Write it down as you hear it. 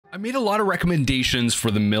I made a lot of recommendations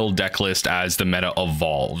for the mill deck list as the meta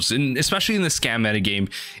evolves, and especially in the scam meta game,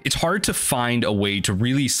 it's hard to find a way to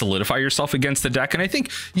really solidify yourself against the deck. And I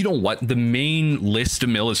think, you know what, the main list of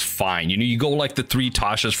mill is fine. You know, you go like the 3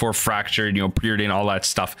 Tashas, 4 Fractured, you know, Preordain, all that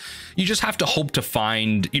stuff. You just have to hope to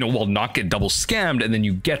find, you know, well, not get double scammed, and then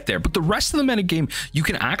you get there. But the rest of the meta game, you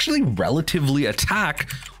can actually relatively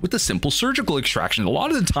attack with a simple surgical extraction. A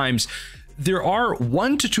lot of the times, there are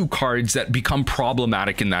 1 to 2 cards that become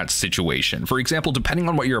problematic in that situation. For example, depending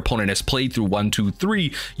on what your opponent has played through 1, 2,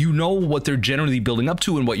 3, you know what they're generally building up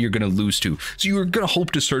to and what you're going to lose to. So you're going to hope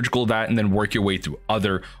to surgical that and then work your way through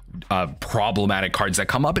other problematic cards that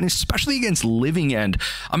come up, and especially against Living End,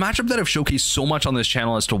 a matchup that I've showcased so much on this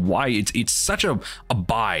channel as to why it's such a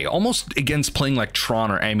buy, almost against playing like Tron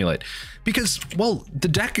or Amulet, because, well, the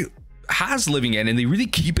deck has Living End and they really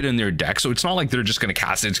keep it in their deck, so it's not like they're just going to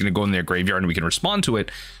cast it, it's going to go in their graveyard and we can respond to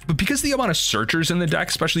it. But because the amount of searchers in the deck,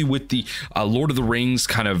 especially with the Lord of the Rings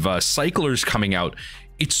kind of cyclers coming out,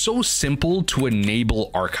 it's so simple to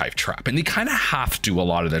enable Archive Trap, and they kind of have to a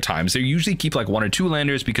lot of the times. They usually keep like 1 or 2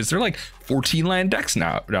 landers because they're like 14 land decks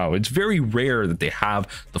now. It's very rare that they have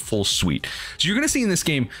the full suite. So you're going to see in this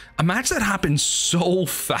game a match that happens so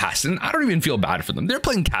fast, and I don't even feel bad for them. They're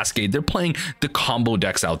playing Cascade, they're playing the combo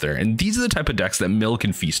decks out there, and these are the type of decks that Mill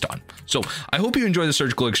can feast on. So I hope you enjoy the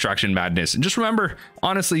Surgical Extraction madness, and just remember,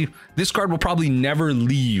 honestly, this card will probably never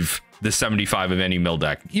leave the 75 of any mill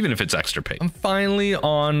deck, even if it's Extirpate. I'm finally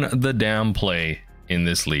on the damn play in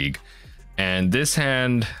this league, and this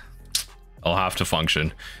hand, I'll have to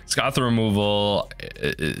function. It's got the removal.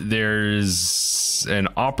 There's an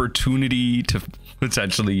opportunity to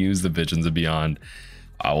potentially use the Visions of Beyond.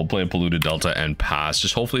 I will play a Polluted Delta and pass.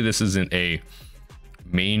 Just hopefully this isn't a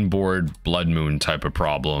main board Blood Moon type of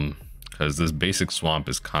problem, because this basic swamp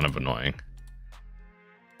is kind of annoying.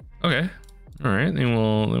 Okay. All right, then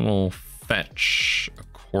we'll fetch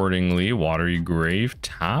accordingly. Watery Grave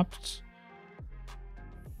tapped.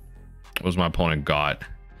 What was my opponent got?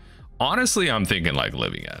 Honestly, I'm thinking like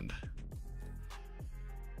Living End.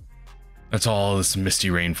 That's all this Misty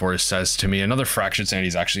Rainforest says to me. Another Fractured Sanity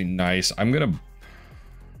is actually nice. I'm gonna,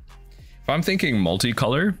 if I'm thinking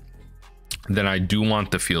multicolor, then I do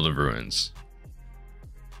want the Field of Ruins.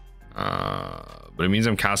 But it means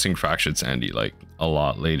I'm casting Fractured Sanity like a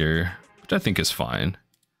lot later, I think is fine.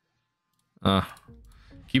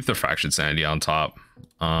 Keep the Fractured Sanity on top.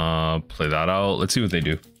 Play that out. Let's see what they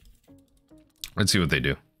do. Let's see what they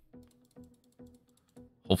do.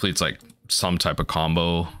 Hopefully it's like some type of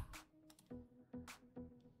combo.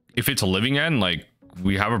 If it's a Living End, like,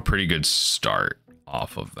 we have a pretty good start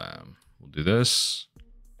off of them. We'll do this.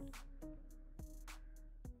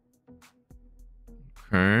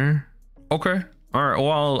 Okay. All right.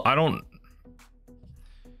 Well, I don't.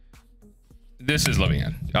 This is Living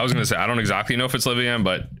End. I was gonna say I don't exactly know if it's Living End,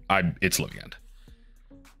 but it's Living End.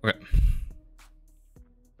 Okay.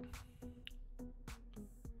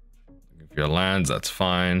 If your lands, that's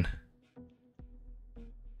fine.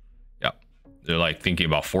 Yep. They're like thinking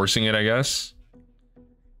about forcing it, I guess.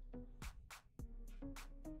 Yep.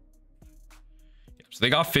 So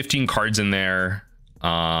they got 15 cards in there.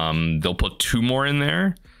 They'll put 2 more in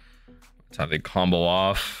there. That's how they combo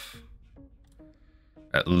off.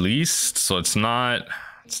 At least, so it's not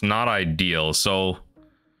ideal. So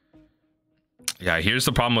yeah, here's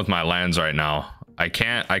the problem with my lands right now. I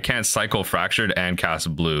can't cycle Fractured and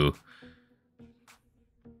cast blue.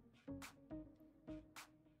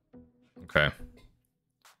 Okay.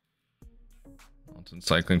 Mountain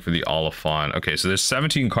cycling for the Oliphant. Okay, so there's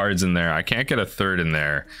 17 cards in there. I can't get a third in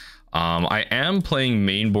there. I am playing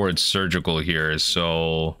Mainboard Surgical here,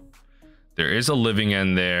 so there is a Living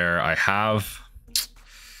End there. I have.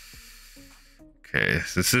 Okay,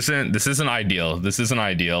 this isn't ideal. This isn't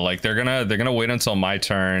ideal. Like they're gonna wait until my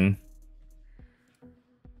turn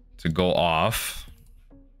to go off,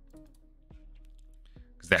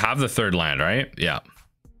 because they have the 3rd land, right? Yeah.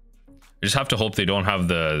 I just have to hope they don't have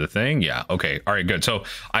the thing. Yeah. Okay. All right. Good. So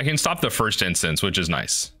I can stop the first instance, which is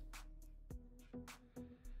nice.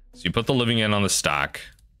 So you put the Living End on the stack.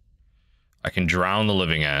 I can drown the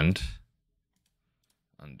Living End.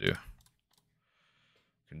 Undo.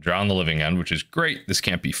 Can drown the Living End, which is great. This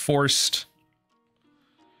can't be forced.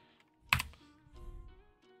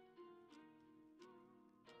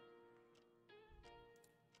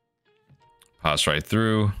 Pass right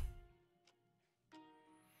through.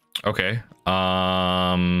 Okay. It's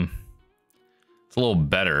a little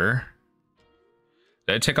better.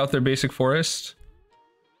 Did I take out their basic forest?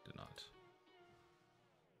 Did not.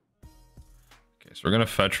 Okay, so we're gonna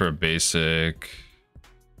fetch for a basic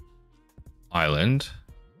island.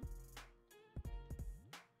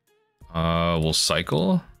 We'll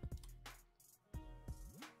cycle.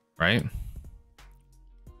 Right?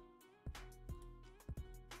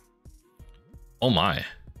 Oh my.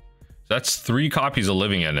 That's 3 copies of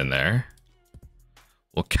Living End in there.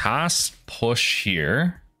 We'll cast push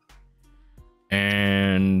here.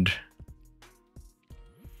 And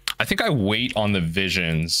I think I wait on the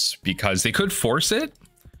visions because they could force it.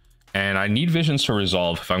 And I need visions to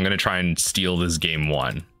resolve if I'm going to try and steal this game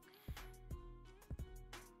 1.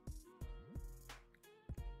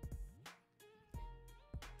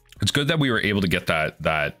 It's good that we were able to get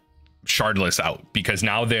that shardless out, because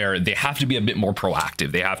now they have to be a bit more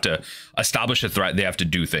proactive. They have to establish a threat. They have to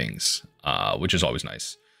do things, which is always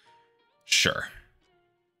nice. Sure.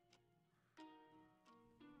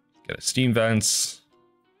 Get a steam vents.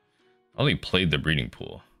 I only played the breeding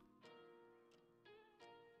pool.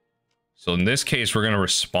 So in this case, we're going to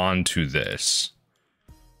respond to this.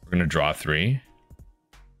 We're going to draw 3.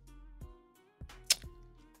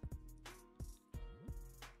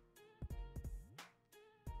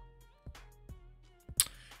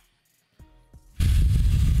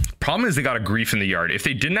 Problem is they got a grief in the yard. If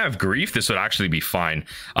they didn't have grief, this would actually be fine.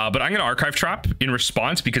 But I'm going to archive trap in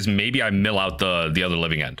response because maybe I mill out the other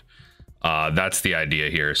Living End. That's the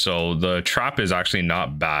idea here. So the trap is actually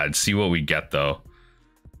not bad. See what we get though.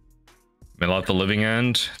 Mill out the Living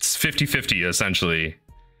End. It's 50-50 essentially.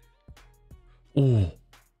 Oh,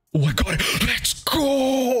 I got it. Let's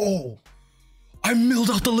go. I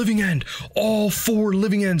milled out the Living End. All 4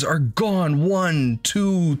 Living Ends are gone. 1,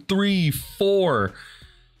 2, 3, 4.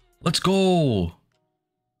 Let's go.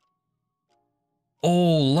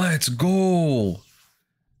 Oh, let's go.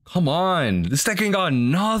 Come on. This deck ain't got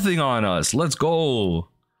nothing on us. Let's go.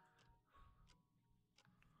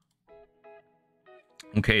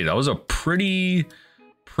 Okay, that was a pretty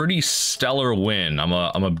stellar win. I'm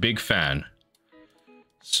a big fan.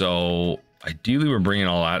 So ideally we're bringing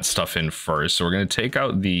all that stuff in first. So we're going to take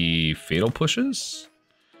out the fatal pushes.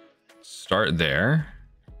 Start there.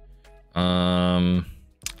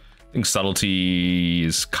 I think subtlety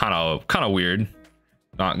is kind of weird,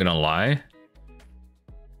 not gonna lie.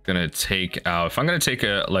 Gonna take out, if I'm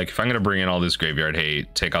gonna bring in all this graveyard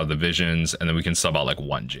hate, take out the visions, and then we can sub out like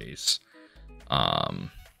 1 Jace.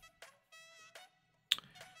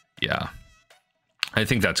 Yeah, I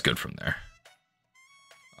think that's good from there.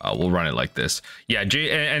 We'll run it like this. Yeah,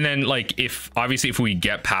 and then like if we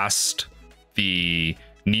get past the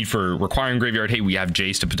need for requiring graveyard hate, we have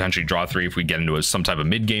Jace to potentially draw 3 if we get into some type of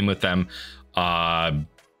mid game with them. The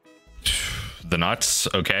nuts.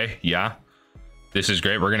 Okay, yeah, this is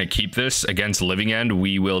great. We're gonna keep this against Living End.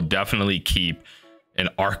 We will definitely keep an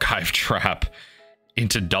archive trap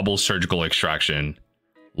into double surgical extraction.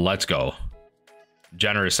 Let's go.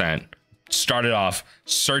 Generous Ant. Start it off.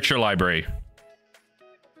 Search your library.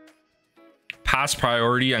 Pass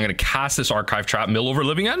priority. I'm gonna cast this archive trap. Mill over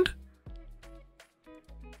Living End.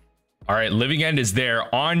 All right, Living End is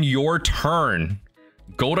there. On your turn,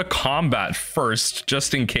 go to combat first,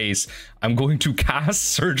 just in case. I'm going to cast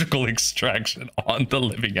Surgical Extraction on the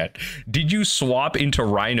Living End. Did you swap into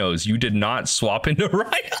rhinos? You did not swap into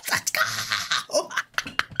rhinos. Let's go.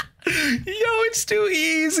 Yo, it's too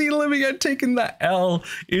easy. Living End taking the L.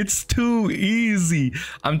 It's too easy.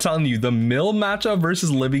 I'm telling you, the mill matchup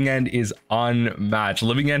versus Living End is unmatched.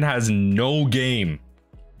 Living End has no game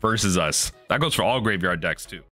versus us. That goes for all graveyard decks too.